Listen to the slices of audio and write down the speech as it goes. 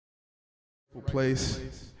Place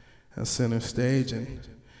at center stage and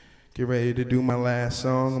get ready to do my last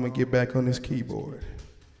song. I'm gonna get back on this keyboard.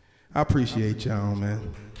 I appreciate y'all,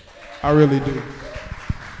 man. I really do.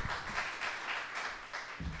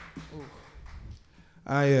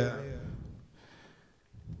 I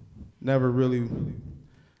never really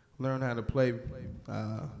learned how to play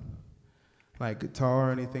like guitar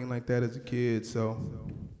or anything like that as a kid, so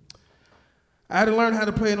I had to learn how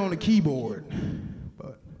to play it on the keyboard.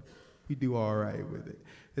 We do all right with it.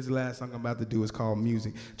 This last song I'm about to do is called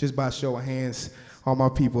Music. Just by show of hands, all my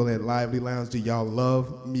people at Lively Lounge, do y'all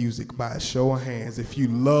love music? By a show of hands, if you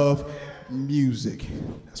love music,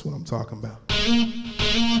 that's what I'm talking about.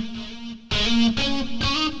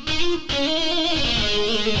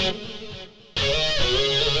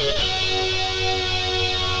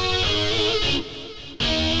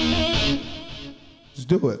 Let's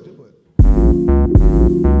do it.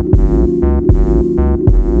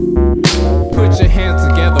 Put your hands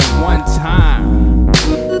together one time.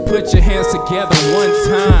 Put your hands together one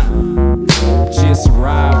time. Just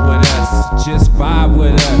ride with us, just vibe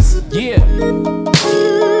with us, yeah.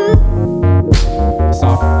 It's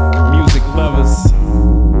all music lovers.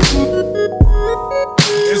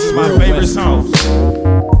 This is my favorite song.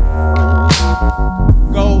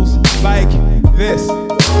 Goes like this.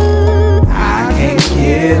 I can't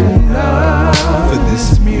get enough of this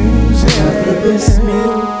music.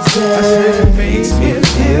 I said it makes me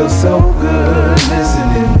feel so good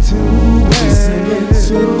listening to it.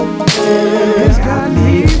 It's got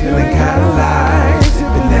me feeling kinda like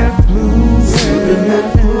sipping that blue.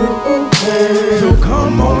 So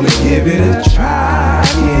come on and give it a try,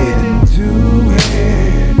 get into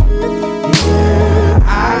it. Yeah, I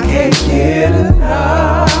can't get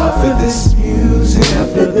enough of this music.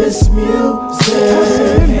 It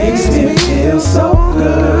makes me feel so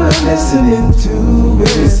good listening to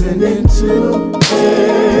it.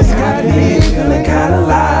 It's got me feeling kinda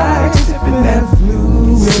like sipping that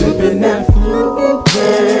fluid.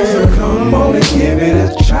 So come on and give it a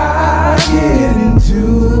try, get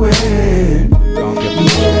into it. Yeah.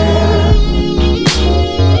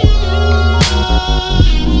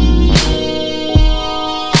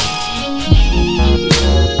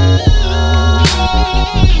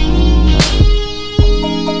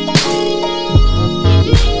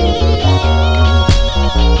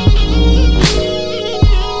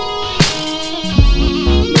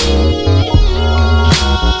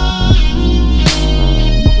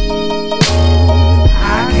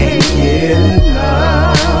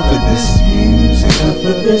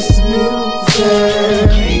 It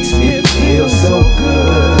makes me feel so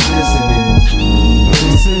good listening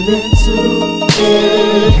to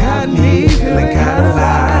it. Got me feeling kinda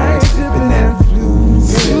like sipping that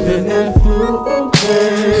fluid.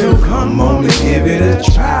 So come on and give it a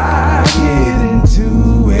try, get into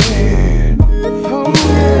it.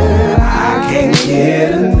 Yeah, I can't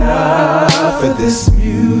get enough of this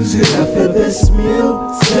music.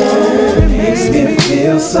 It makes me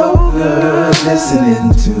feel so good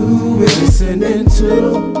listening to it.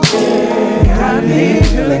 Got me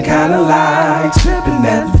feeling kinda like sipping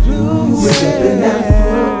that fluid.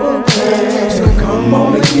 So come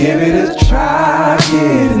on and give it a try,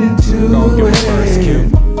 get into it.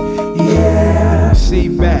 Yeah.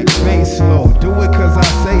 Seat back, bass low, do it cause I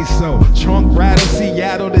say so. Trunk rider,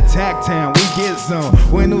 Seattle to Tack Town, we get some.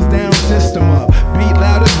 Windows down, system up, beat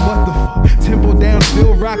loud as what the fuck. Tempo down,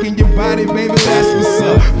 still rocking your body, baby, that's what's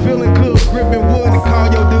up. Feeling good, gripping wood and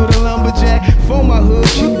call your dude a lumberjack. For my hood,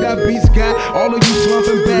 shoot that beast got all of you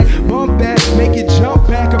slumping back. Bump that, make it jump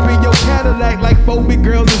back up in your Cadillac like 4 big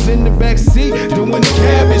girls is in the back seat doing the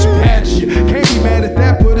cabbage patch. Can't be mad at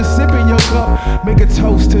that, put a sip in your cup. Make a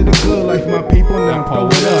toast to the good life, my people, now throw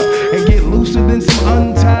it up. And get looser than some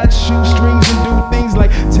untied shoestrings and do things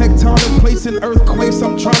like tectonic plates and earthquakes.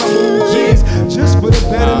 I'm trying to move years just for the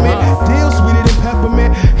betterment. Deal sweeter than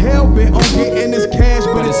peppermint. Hell bent on getting this cash,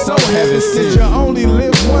 but it's so heavy since you only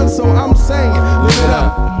live once. So I'm saying, live it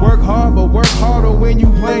up. Work hard, but work harder when you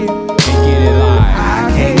play it. And get it live. I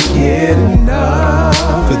can't get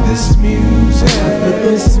enough of this music.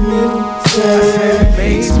 It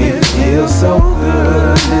makes me feel so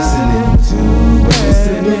good listening to it.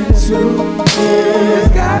 It's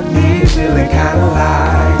got me feeling kinda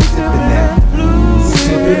like sipping that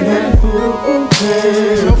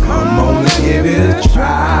fluid. So come on and give it a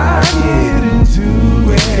try, get into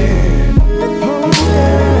it.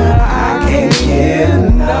 Yeah, I can't get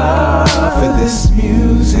enough of this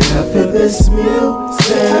music.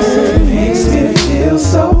 It makes me feel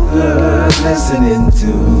so good listening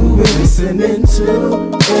to it.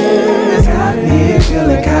 It's got me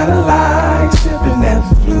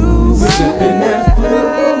sipping that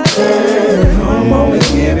fluid. Come on and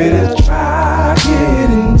give it a try, get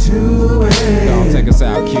into it. Go on, take us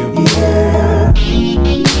out, Q. Yeah.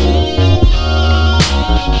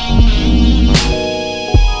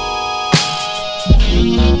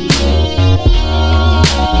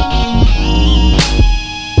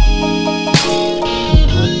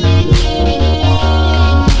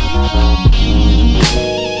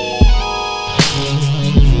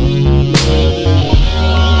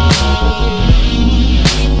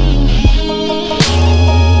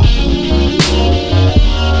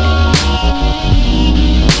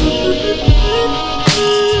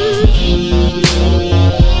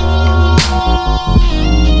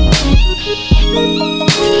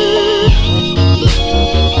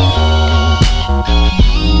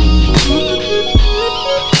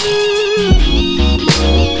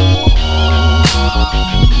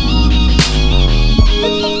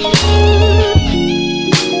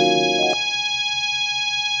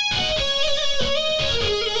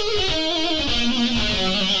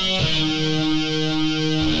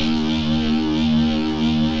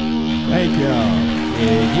 Thank y'all.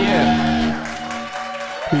 Yeah,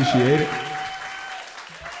 yeah. Appreciate it.